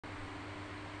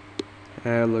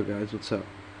Hello guys, what's up?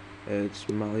 It's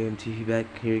Mali MTV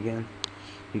back here again.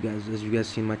 As you guys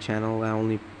see my channel, I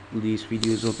only release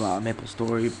videos of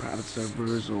MapleStory private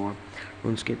servers or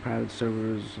RuneScape private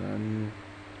servers and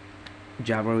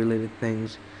Java related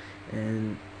things.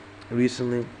 And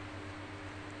recently,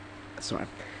 sorry,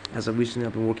 as of recently,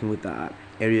 I've been working with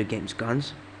aeriagames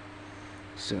GunZ.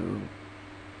 So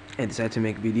I decided to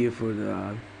make a video for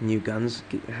the new GunZ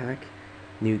hack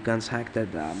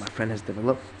that my friend has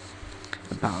developed.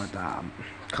 About a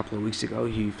couple of weeks ago,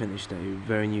 he finished a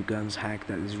very new GunZ hack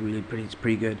that is it's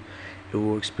pretty good. It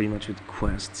works pretty much with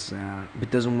quests, but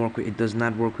it does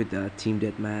not work with team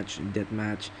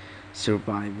deathmatch,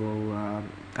 survival.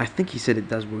 I think he said it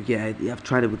does work. Yeah, I've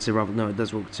tried it with survival. No, it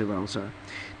does work with survival. Sorry,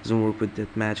 it doesn't work with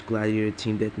deathmatch, gladiator,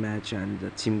 team deathmatch,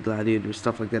 and team gladiator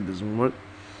stuff like that doesn't work.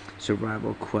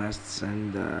 Survival quests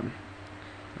and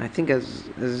I think as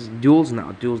duels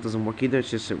now, duels doesn't work either.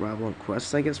 It's just survival and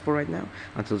quests, I guess, for right now.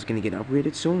 Until it's gonna get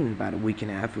upgraded soon. In about a week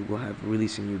and a half, we will have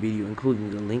releasing a new video,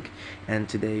 including the link. And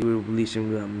today we're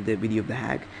releasing the video of the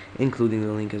hack, including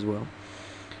the link as well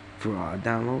for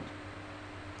download.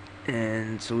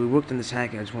 And so we worked on this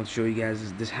hack. I just want to show you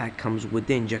guys this hack comes with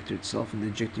the injector itself, and the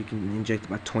injector you can inject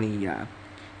about 20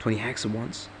 hacks at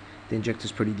once. The injector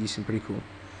is pretty decent, pretty cool.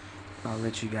 I'll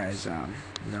let you guys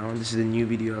know. This is a new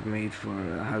video I've made for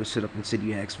how to set up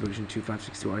InsidiaX version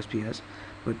 2.562 RSPS,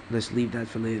 but let's leave that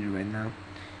for later right now,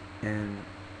 and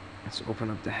let's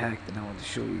open up the hack that I want to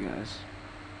show you guys.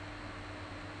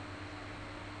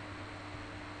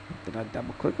 Did I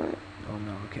double click on it? Oh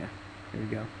no, okay, here we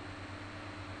go.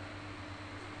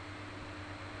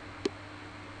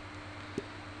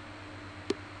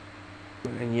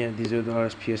 And yeah, these are the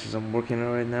RSPSs I'm working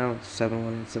on right now.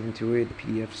 718728,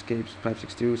 PDF escapes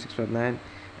 562, 659,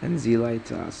 and Z-Lite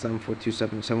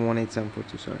 7427, 718,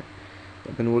 742, sorry.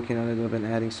 I've been working on it, I've been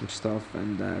adding some stuff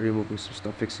and removing some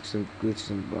stuff, fixing some glitches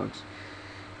and bugs.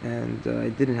 And I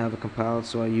didn't have a compiled,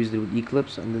 so I used it with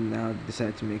Eclipse, and then now I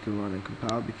decided to make it run and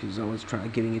compile because I was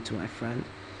giving it to my friend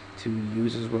to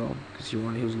use as well, because he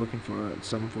was looking for a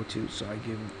 742, so I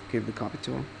gave the copy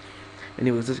to him.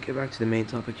 Anyways, let's get back to the main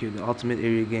topic here, the ultimate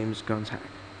aeriagames GunZ hack.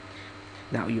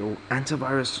 Now, your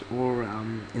antivirus or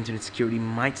internet security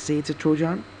might say it's a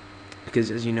Trojan,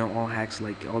 because as you know, all hacks,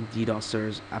 like all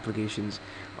DDoSers applications,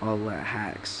 all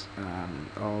hacks,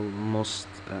 most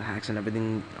hacks and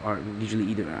everything are usually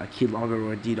either a keylogger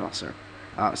or a DDoSer.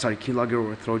 Keylogger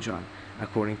or a Trojan,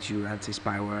 according to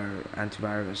anti-spyware,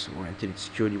 antivirus, or internet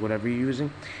security, whatever you're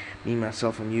using. Me,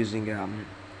 myself, I'm using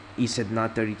ESET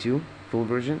not 32 full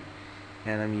version,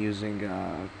 and I'm using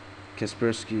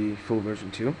Kaspersky full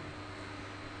version 2.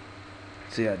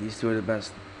 So yeah, these two are the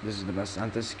best. This is the best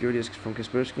anti-security from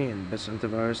Kaspersky, and the best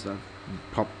antivirus that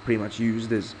I've pretty much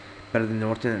used is better than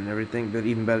Norton and everything, but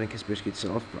even better than Kaspersky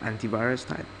itself. Antivirus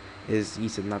type is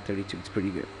ESET not 32. It's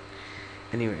pretty good.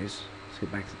 Anyways, let's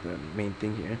get back to the main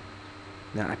thing here.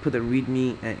 Now I put a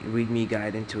README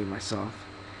guide into it myself,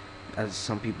 as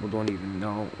some people don't even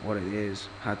know what it is,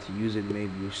 how to use it,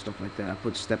 maybe or stuff like that. I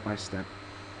put step-by-step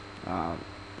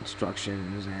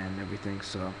instructions and everything.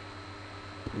 So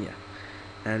yeah,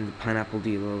 and the pineapple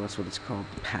dealer, that's what it's called,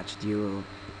 the patch dealer,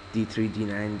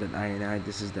 d3d9.ini.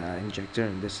 This is the injector,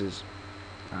 and this is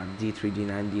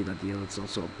d3d9d.deal. It's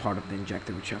also a part of the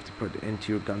injector, which you have to put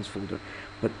into your GunZ folder.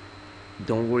 But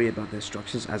don't worry about the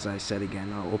instructions. As I said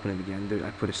again, I'll open it again.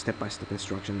 I put a step-by-step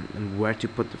instruction and where to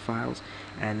put the files,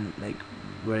 and like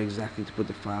where exactly to put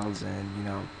the files, and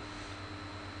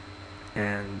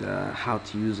and how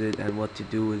to use it and what to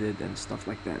do with it and stuff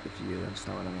like that, if you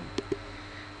understand what I mean.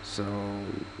 So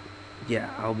yeah,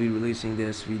 I'll be releasing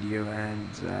this video and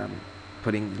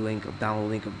putting the download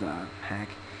link of the hack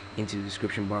into the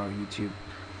description bar of YouTube.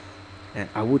 And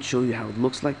I would show you how it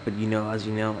looks like, but as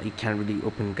you know, you can't really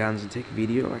open GunZ and take a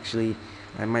video. Actually,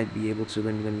 I might be able to.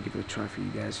 Let me give it a try for you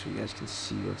guys, so you guys can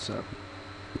see what's up.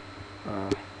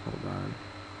 Hold on.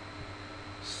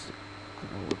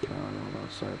 Hold on.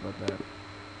 Sorry about that.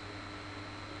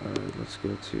 Alright, let's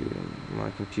go to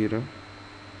my computer.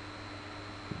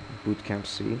 Bootcamp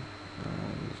C.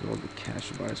 There's all the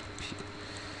cache bars.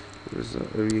 There's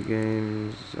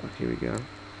aeriagames. Here we go.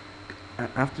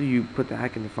 After you put the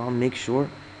hack in the file, make sure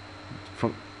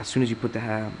as soon as you put the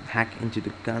hack into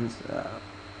the GunZ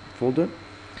folder,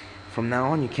 from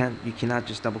now on you cannot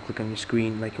just double click on your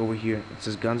screen like over here. It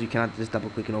says GunZ. You cannot just double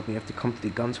click and open. You have to come to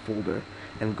the GunZ folder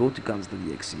and go to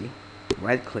gunz.exe.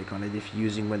 Right click on it if you're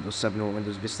using Windows 7 or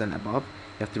Windows Vista and above.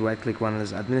 You have to right click run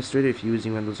as administrator. If you're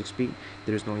using Windows XP,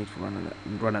 there is no need for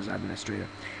run as administrator.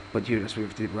 But here, that's where you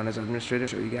have to run as administrator.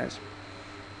 Show you guys.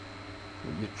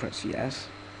 You press yes.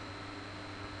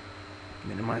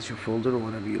 minimize your folder or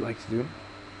whatever you like to do.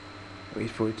 Wait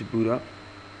for it to boot up.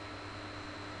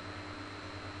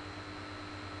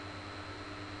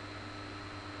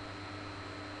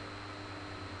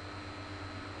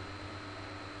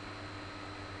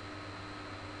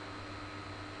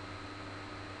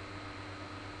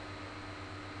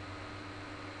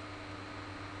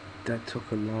 That took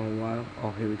a long while.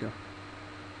 Oh, here we go.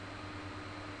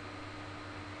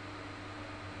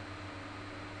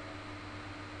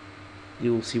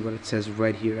 You will see what it says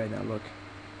right here, right now. Look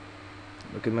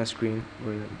at my screen.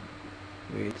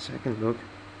 Wait a second. Look.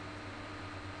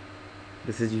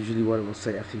 This is usually what it will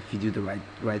say after if you do the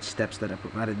right steps that I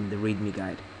provided in the README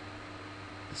guide.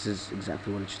 This is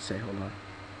exactly what it should say. Hold on.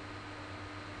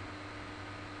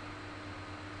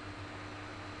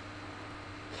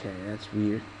 Okay, that's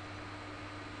weird.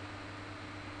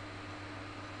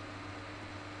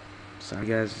 Sorry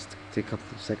guys, just take a couple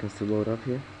of seconds to load up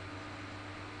here.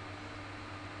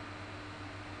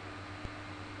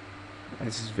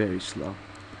 This is very slow.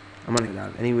 I'm gonna get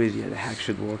out. Anyways, yeah, the hack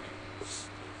should work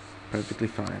perfectly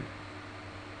fine.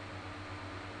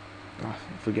 Oh,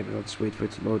 forget it. I'll just wait for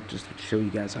it to load just to show you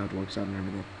guys how it works out and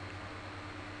everything.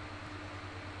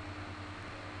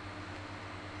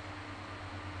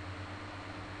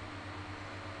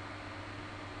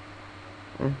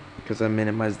 Because I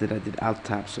minimized it, I did alt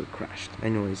tab, so it crashed.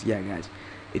 Anyways, yeah guys,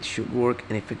 it should work,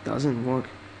 and if it doesn't work,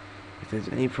 if there's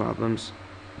any problems,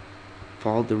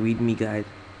 follow the README guide,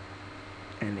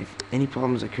 and if any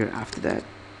problems occur after that,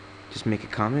 just make a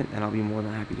comment and I'll be more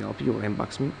than happy to help you, or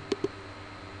inbox me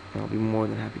and I'll be more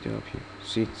than happy to help you.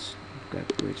 See, it's got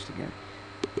glitched again.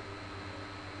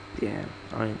 Yeah,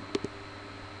 alright,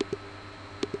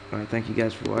 thank you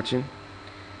guys for watching,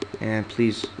 and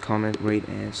please comment, rate,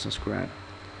 and subscribe.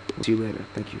 See you later.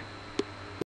 Thank you.